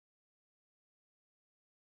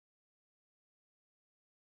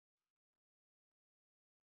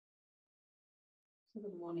So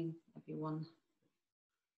good morning, everyone.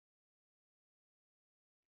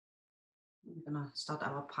 We're going to start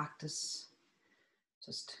our practice,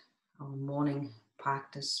 just our morning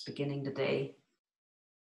practice, beginning the day.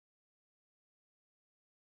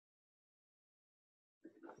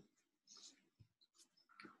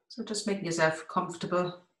 So just making yourself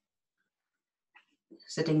comfortable,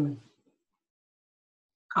 sitting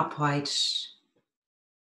upright,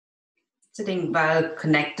 sitting well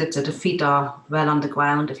connected, so the feet are well on the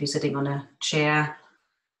ground. If you're sitting on a chair,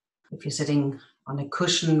 if you're sitting on a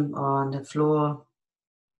cushion or on the floor,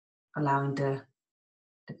 allowing the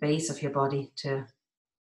base of your body to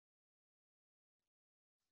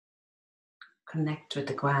connect with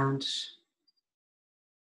the ground.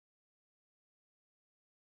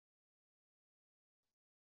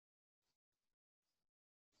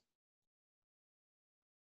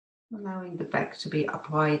 Allowing the back to be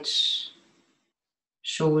upright,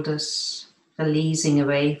 shoulders releasing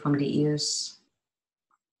away from the ears,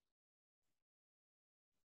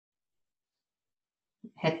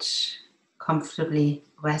 head comfortably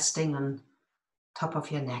resting on top of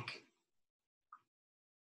your neck.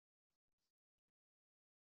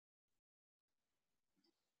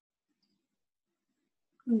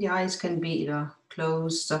 And the eyes can be either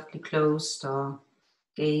closed, softly closed, or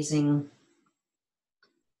gazing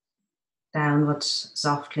downwards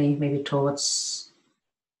softly, maybe towards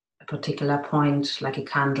a particular point, like a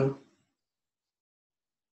candle.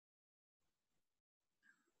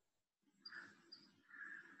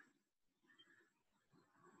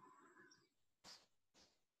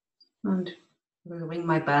 And we'll ring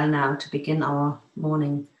my bell now to begin our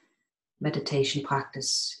morning meditation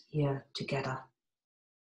practice here together.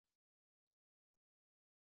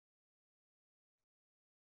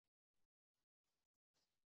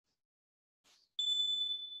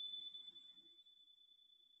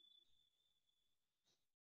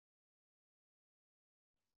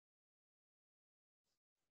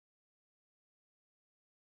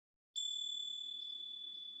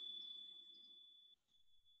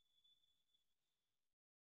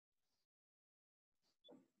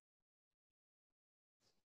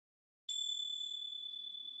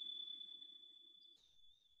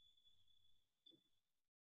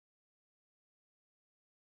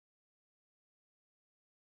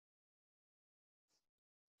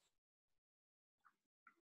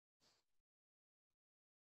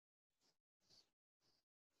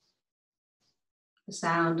 The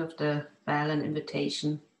sound of the bell, an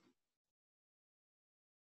invitation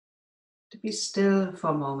to be still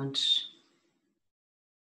for a moment.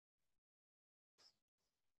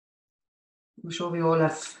 I'm sure we all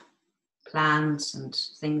have plans and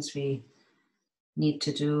things we need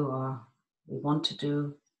to do or we want to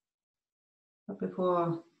do. But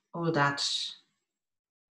before all that,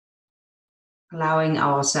 allowing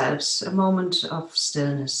ourselves a moment of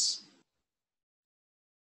stillness,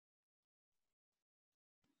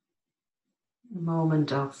 a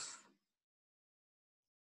moment of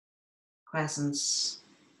presence.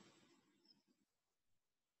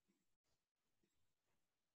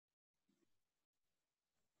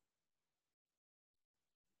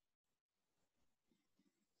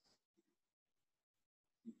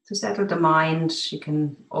 To settle the mind, you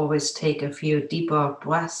can always take a few deeper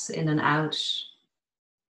breaths in and out.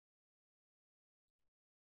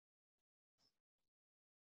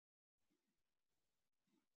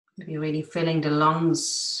 Maybe really filling the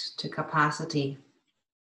lungs to capacity,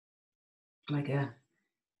 like a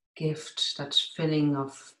gift, that filling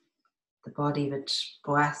of the body with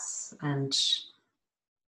breath and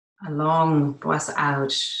a long breath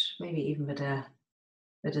out, maybe even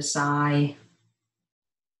with a sigh,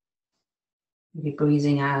 maybe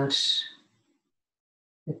breathing out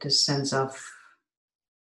with this sense of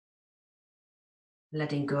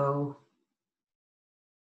letting go.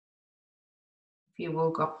 If you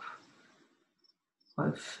woke up, or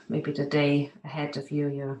if maybe the day ahead of you,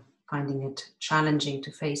 you're finding it challenging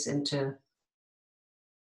to face into,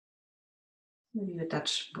 maybe with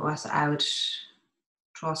that breath out,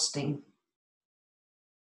 trusting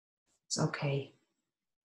it's okay.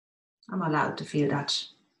 I'm allowed to feel that.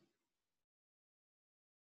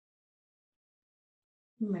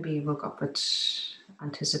 Maybe you woke up with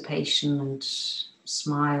anticipation and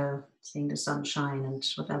smile, seeing the sunshine and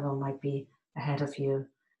whatever might be ahead of you.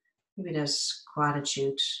 Maybe there's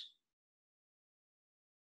gratitude.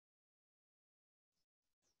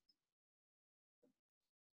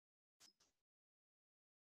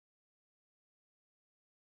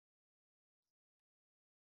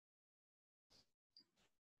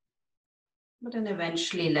 But then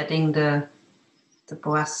eventually letting the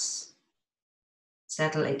breath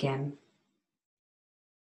settle again.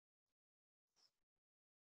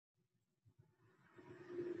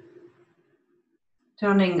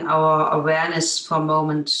 Turning our awareness for a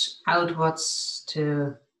moment outwards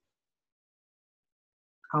to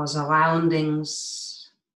our surroundings,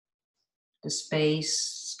 the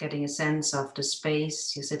space, getting a sense of the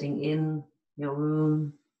space you're sitting in, your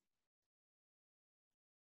room.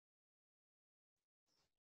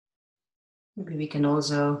 Maybe we can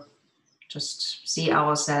also just see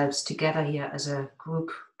ourselves together here as a group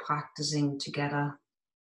practicing together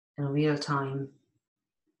in real time.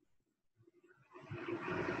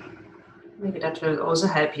 Maybe that will also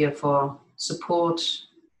help you for support.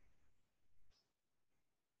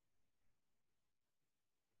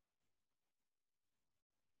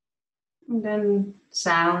 And then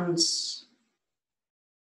sounds,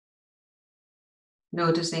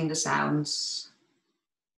 noticing the sounds.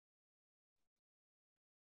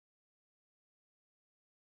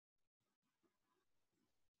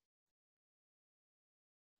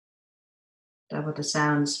 Whatever the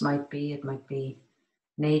sounds might be, it might be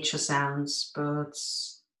nature sounds,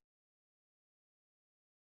 birds.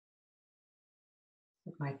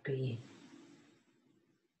 It might be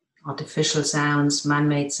artificial sounds,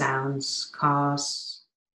 man-made sounds, cars.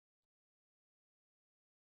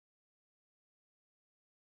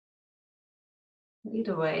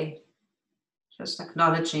 Either way, just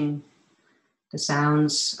acknowledging the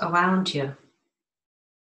sounds around you.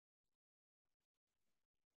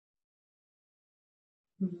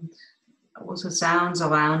 And also sounds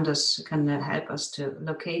around us can help us to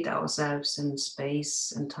locate ourselves in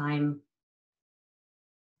space and time.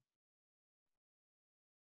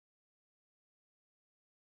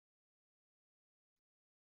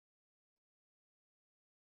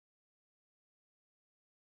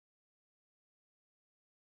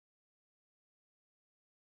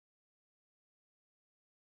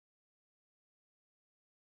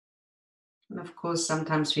 And of course,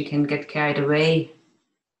 sometimes we can get carried away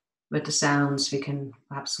with the sounds. We can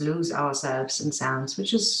perhaps lose ourselves in sounds,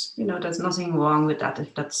 which is, there's nothing wrong with that.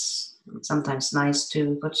 If that's sometimes nice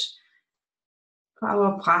too. But for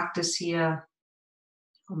our practice here,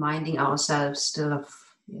 reminding ourselves still of,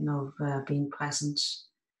 being present.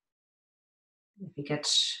 If we get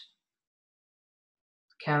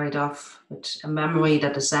carried off with a memory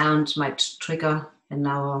that the sound might trigger in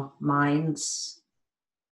our minds,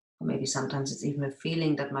 or maybe sometimes it's even a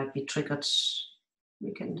feeling that might be triggered,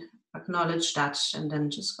 we can acknowledge that and then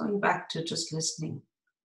just going back to just listening.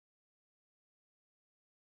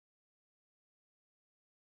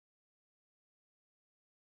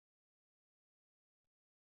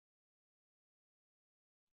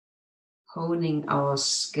 Honing our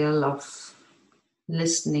skill of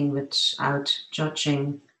listening without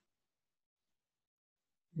judging,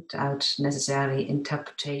 without necessarily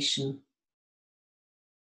interpretation.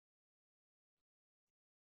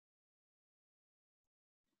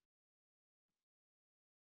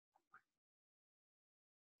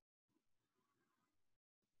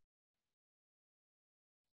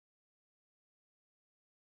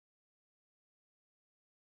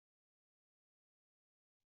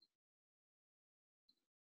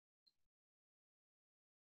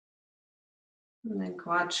 And then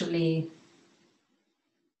gradually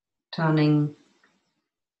turning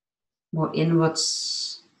more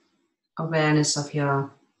inwards, awareness of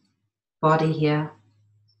your body here,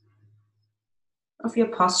 of your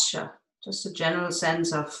posture, just a general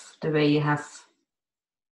sense of the way you have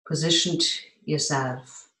positioned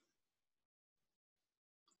yourself,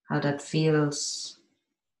 how that feels,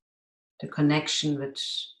 the connection with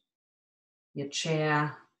your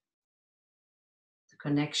chair, the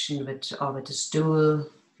connection with the stool,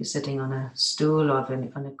 if you're sitting on a stool or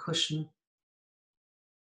on a cushion,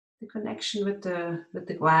 the connection with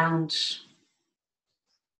the ground.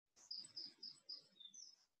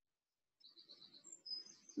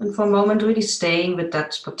 And for a moment, really staying with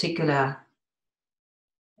that particular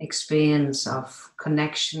experience of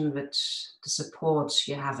connection with the support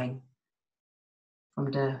you're having from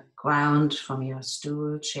the ground, from your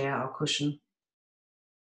stool, chair, or cushion.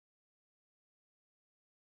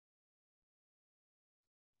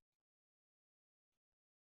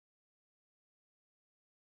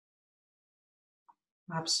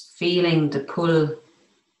 Perhaps feeling the pull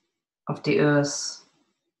of the earth,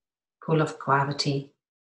 pull of gravity.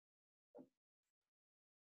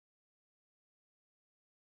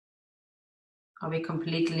 Are we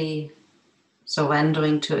completely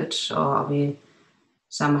surrendering to it, or are we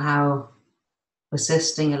somehow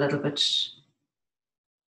resisting a little bit?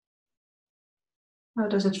 How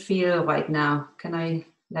does it feel right now? Can I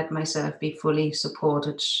let myself be fully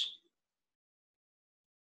supported?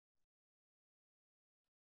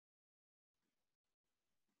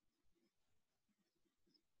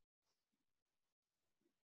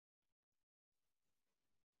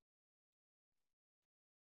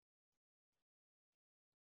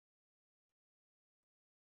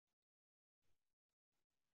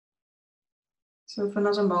 So for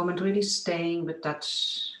another moment, really staying with that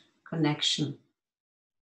connection,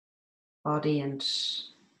 body and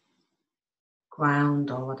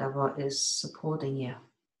ground or whatever is supporting you.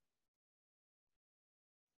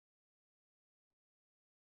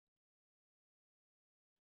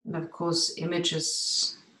 And of course,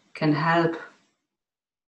 images can help.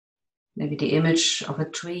 Maybe the image of a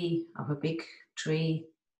tree, of a big tree,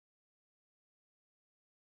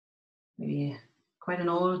 maybe quite an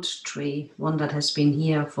old tree, one that has been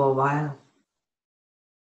here for a while,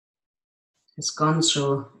 has gone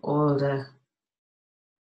through all the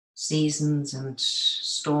seasons and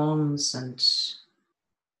storms and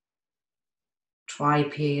dry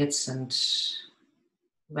periods and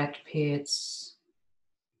wet periods.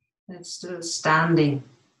 It's still standing.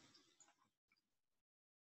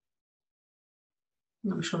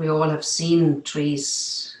 I'm sure we all have seen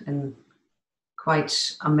trees in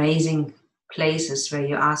quite amazing places where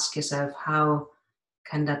you ask yourself, how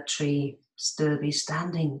can that tree still be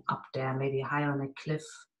standing up there, maybe high on a cliff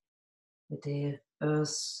with the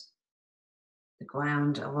earth, the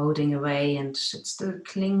ground eroding away, and it still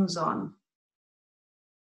clings on.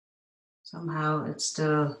 Somehow it's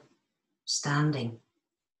still standing.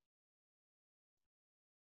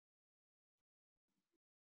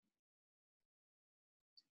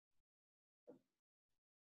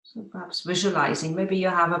 So perhaps visualizing, maybe you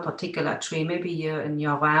have a particular tree, maybe you're in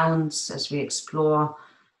your rounds as we explore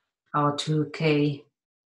our 2K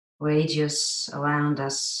radius around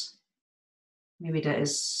us. Maybe there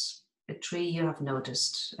is a tree you have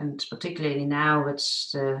noticed, and particularly now with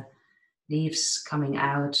the leaves coming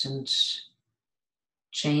out and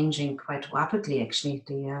changing quite rapidly, actually,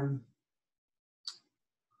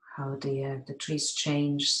 how the trees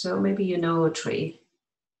change. So maybe you know a tree,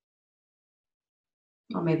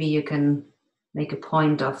 or maybe you can make a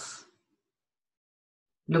point of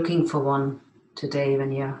looking for one today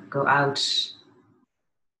when you go out.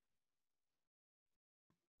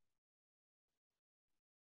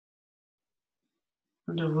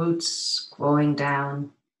 And the roots growing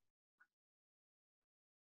down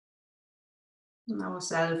in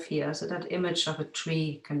ourselves here. So that image of a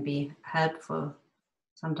tree can be helpful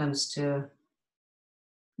sometimes to,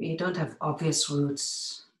 we don't have obvious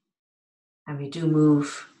roots and we do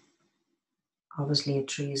move. Obviously a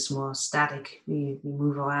tree is more static, we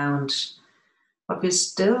move around, but we're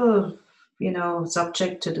still,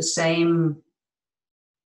 subject to the same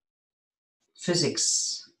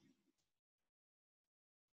physics,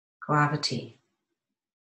 gravity.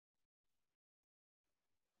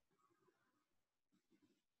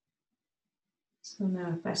 So in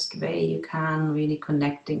the best way you can, really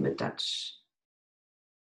connecting with that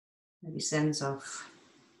maybe sense of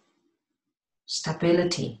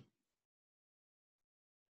stability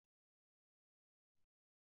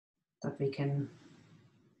that we can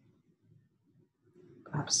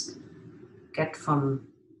perhaps get from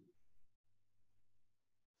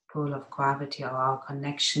pull of gravity or our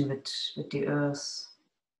connection with the earth.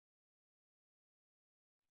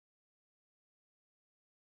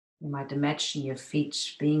 You might imagine your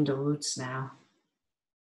feet being the roots now,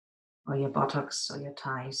 or your buttocks or your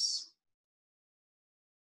thighs.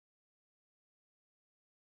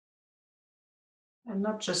 And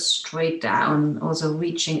not just straight down, also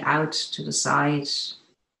reaching out to the side.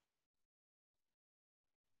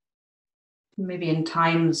 Maybe in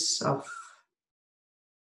times of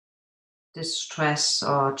distress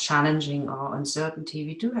or challenging or uncertainty,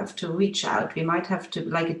 we do have to reach out. We might have to,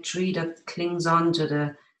 like a tree that clings on to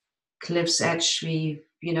the cliff's edge, we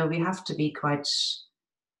have to be quite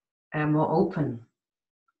more open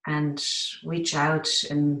and reach out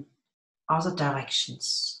in other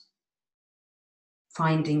directions,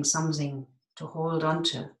 finding something to hold on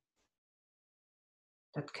to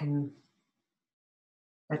that can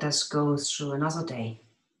let us go through another day.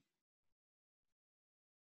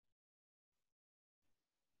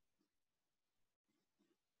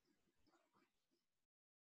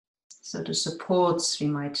 So the supports we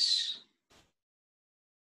might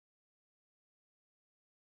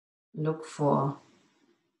look for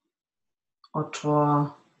or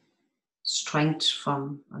draw strength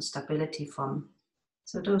from or stability from.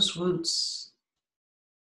 So those roots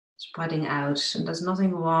spreading out, and there's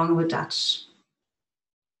nothing wrong with that.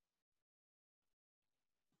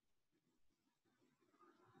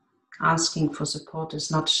 Asking for support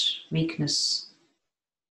is not weakness.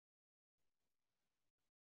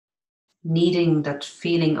 Needing that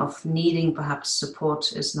feeling of needing perhaps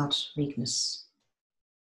support is not weakness.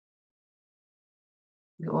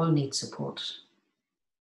 We all need support.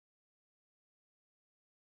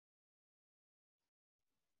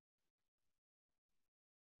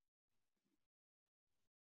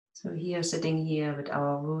 So here, sitting here with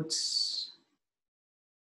our roots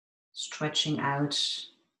stretching out,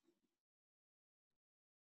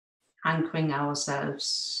 anchoring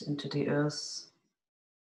ourselves into the earth.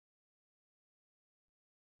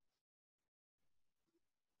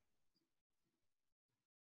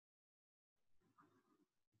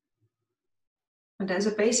 And there's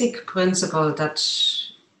a basic principle that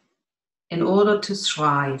in order to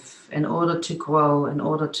thrive, in order to grow, in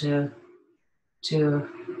order to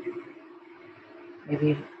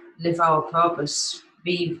maybe live our purpose,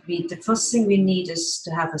 the first thing we need is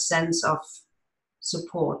to have a sense of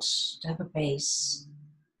support, to have a base.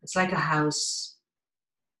 It's like a house.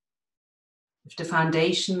 If the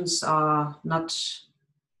foundations are not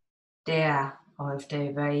there, or if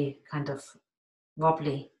they're very kind of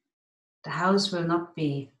wobbly, the house will not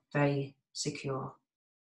be very secure.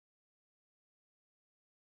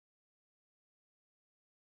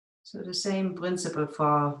 So the same principle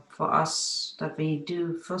for us, that we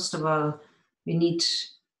do, first of all, we need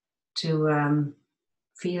to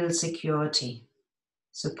feel security,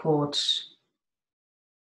 support.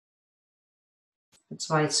 That's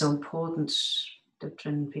why it's so important that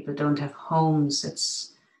when people don't have homes,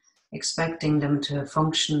 it's expecting them to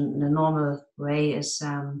function in a normal way is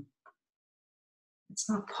it's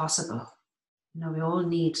not possible. You know, we all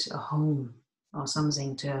need a home or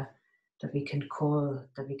something that we can call,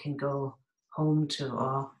 that we can go home to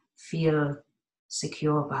or feel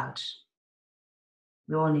secure about.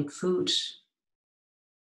 We all need food.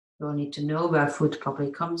 We all need to know where food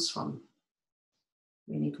probably comes from.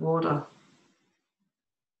 We need water.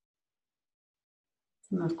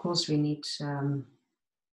 And of course we need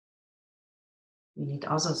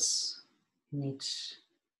others. We need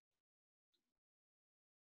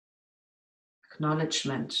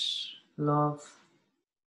acknowledgement, love.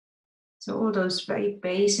 So all those very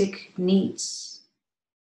basic needs.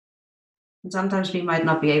 And sometimes we might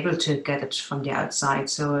not be able to get it from the outside.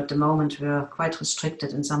 So at the moment we're quite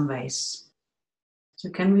restricted in some ways.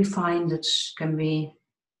 So can we find it? Can we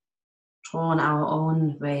draw on our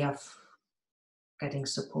own way of getting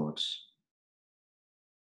support?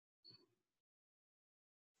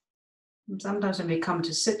 And sometimes when we come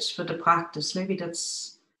to sit for the practice, maybe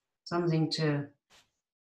that's something to,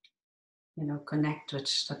 connect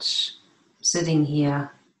with, that sitting here,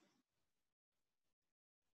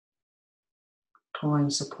 drawing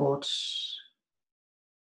support.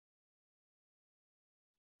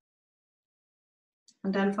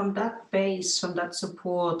 And then from that base, from that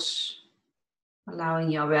support, allowing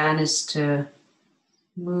your awareness to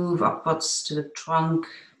move upwards to the trunk.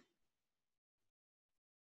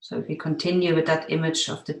 So if we continue with that image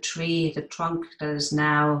of the tree, the trunk that is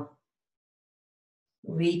now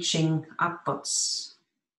reaching upwards.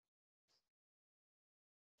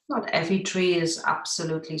 Not every tree is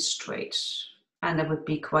absolutely straight, and it would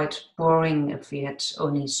be quite boring if we had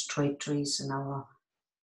only straight trees in our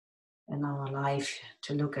life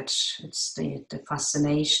to look at. It's the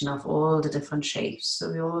fascination of all the different shapes. So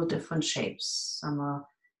we're all different shapes. Some are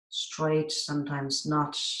straight, sometimes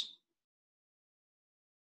not.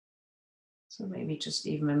 So maybe just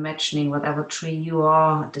even imagining whatever tree you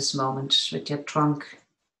are at this moment with your trunk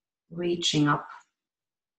reaching up.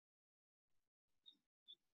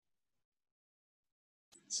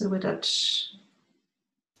 So with that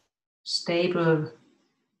stable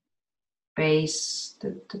base,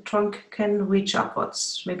 the trunk can reach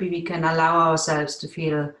upwards. Maybe we can allow ourselves to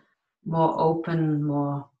feel more open,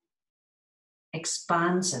 more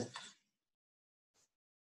expansive,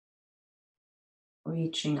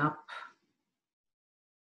 reaching up.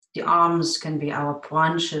 The arms can be our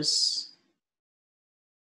branches.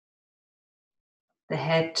 The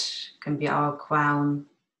head can be our crown.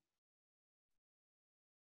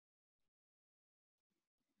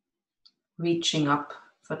 Reaching up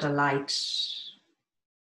for the light,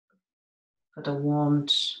 for the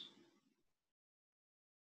warmth.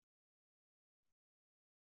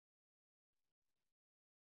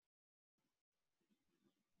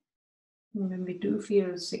 And when we do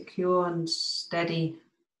feel secure and steady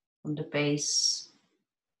from the base,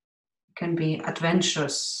 it can be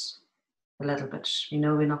adventurous a little bit. We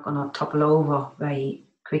know we're not going to topple over very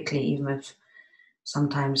quickly, even if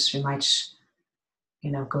sometimes we might,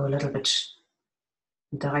 go a little bit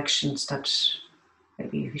in directions that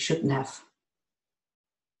maybe we shouldn't have.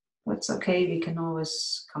 But it's okay, we can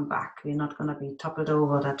always come back. We're not going to be toppled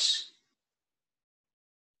over that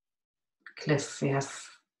cliff. We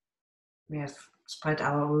have spread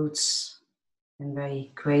our roots in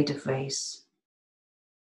very creative ways.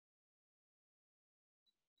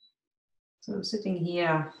 So sitting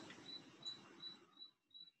here,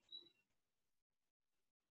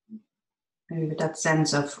 Maybe with that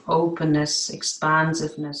sense of openness,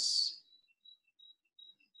 expansiveness,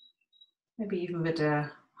 maybe even with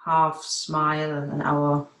a half smile on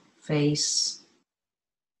our face,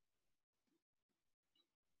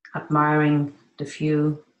 admiring the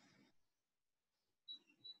view,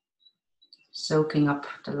 soaking up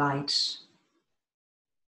the light.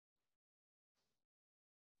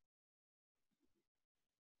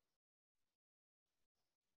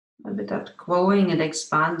 And with that growing and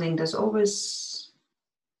expanding, there's always,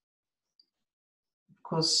 of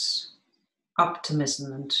course,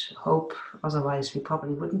 optimism and hope. Otherwise, we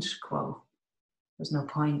probably wouldn't grow. There's no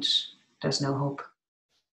point. There's no hope.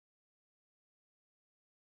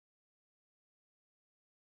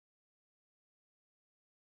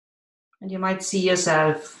 And you might see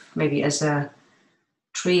yourself maybe as a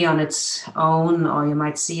tree on its own, or you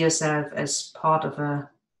might see yourself as part of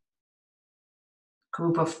a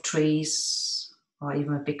group of trees, or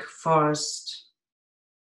even a big forest.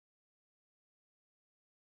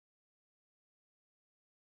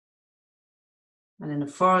 And in the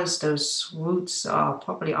forest, those roots are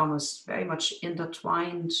probably almost very much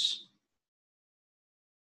intertwined.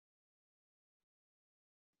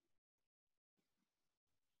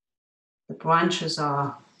 The branches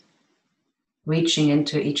are reaching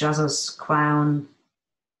into each other's crown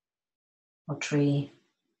or tree.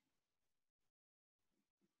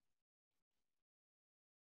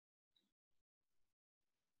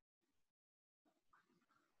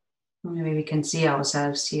 Maybe we can see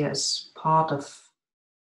ourselves here as part of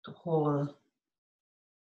the whole.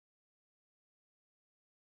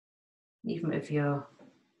 Even if you're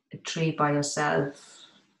a tree by yourself,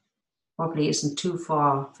 probably isn't too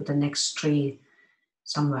far for the next tree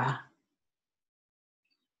somewhere.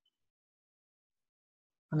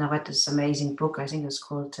 And I read this amazing book, I think it's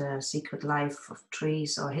called Secret Life of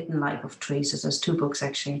Trees or Hidden Life of Trees. So there's 2 books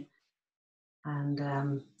actually.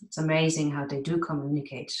 And it's amazing how they do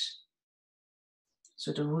communicate.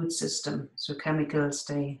 So the root system, so chemicals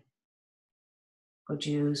they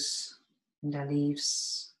produce in their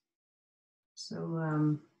leaves.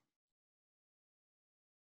 So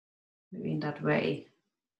maybe in that way,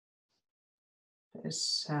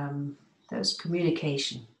 there's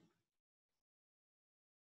communication.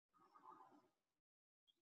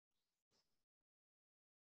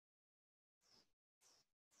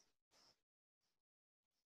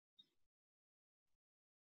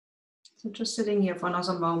 So just sitting here for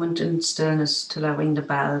another moment in stillness till I ring the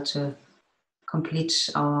bell to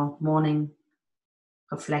complete our morning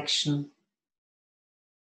reflection.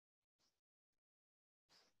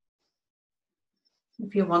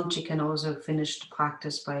 If you want, you can also finish the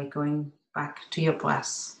practice by going back to your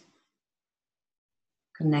breath,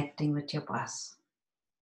 connecting with your breath.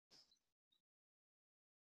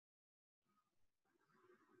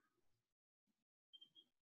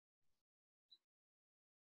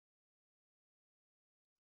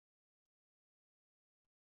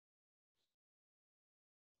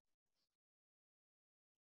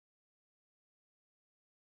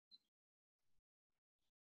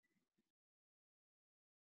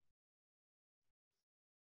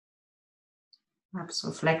 Perhaps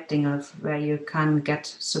reflecting of where you can get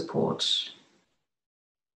support.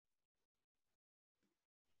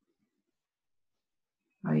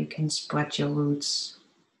 How you can spread your roots.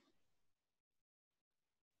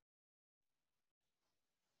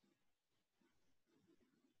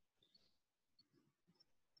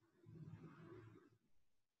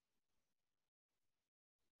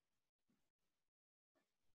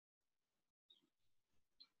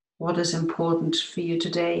 What is important for you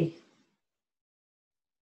today?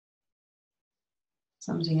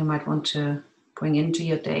 Something you might want to bring into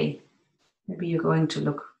your day. Maybe you're going to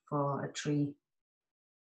look for a tree.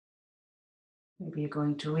 Maybe you're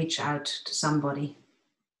going to reach out to somebody,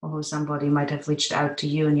 or somebody might have reached out to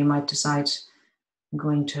you and you might decide, I'm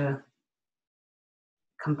going to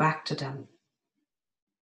come back to them.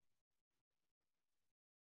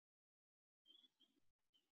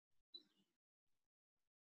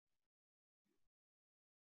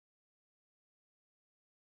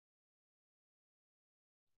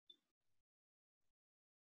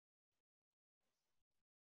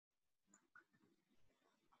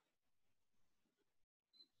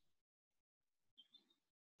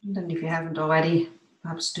 And then if you haven't already,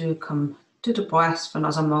 perhaps do come to the breath for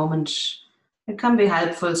another moment. It can be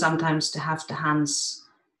helpful sometimes to have the hands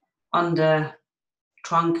on the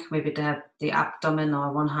trunk, maybe the abdomen,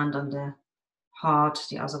 or one hand on the heart,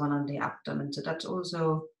 the other one on the abdomen. So that's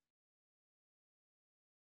also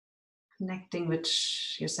connecting with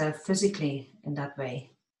yourself physically in that way.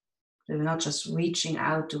 So we're not just reaching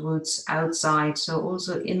out the roots outside, so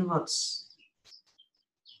also inwards.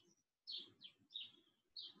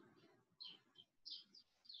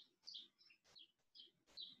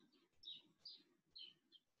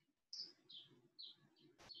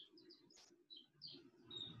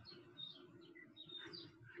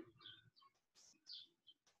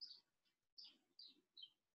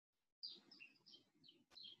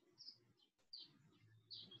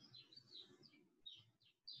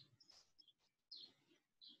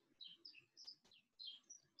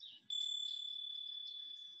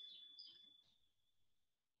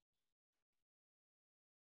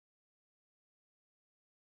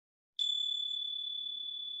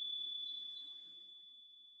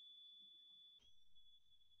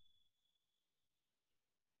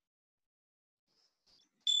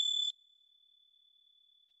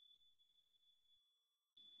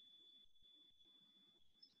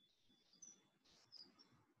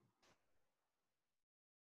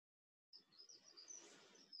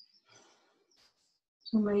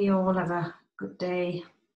 So may you all have a good day,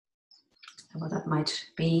 whatever that might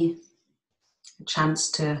be. A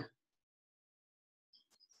chance to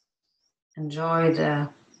enjoy the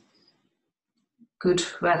good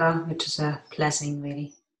weather, which is a blessing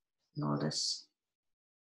really, in all this,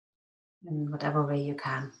 in whatever way you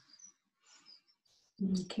can.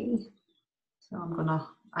 Okay, so I'm gonna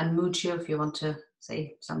unmute you if you want to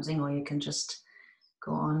say something, or you can just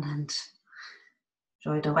go on and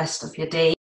enjoy the rest of your day.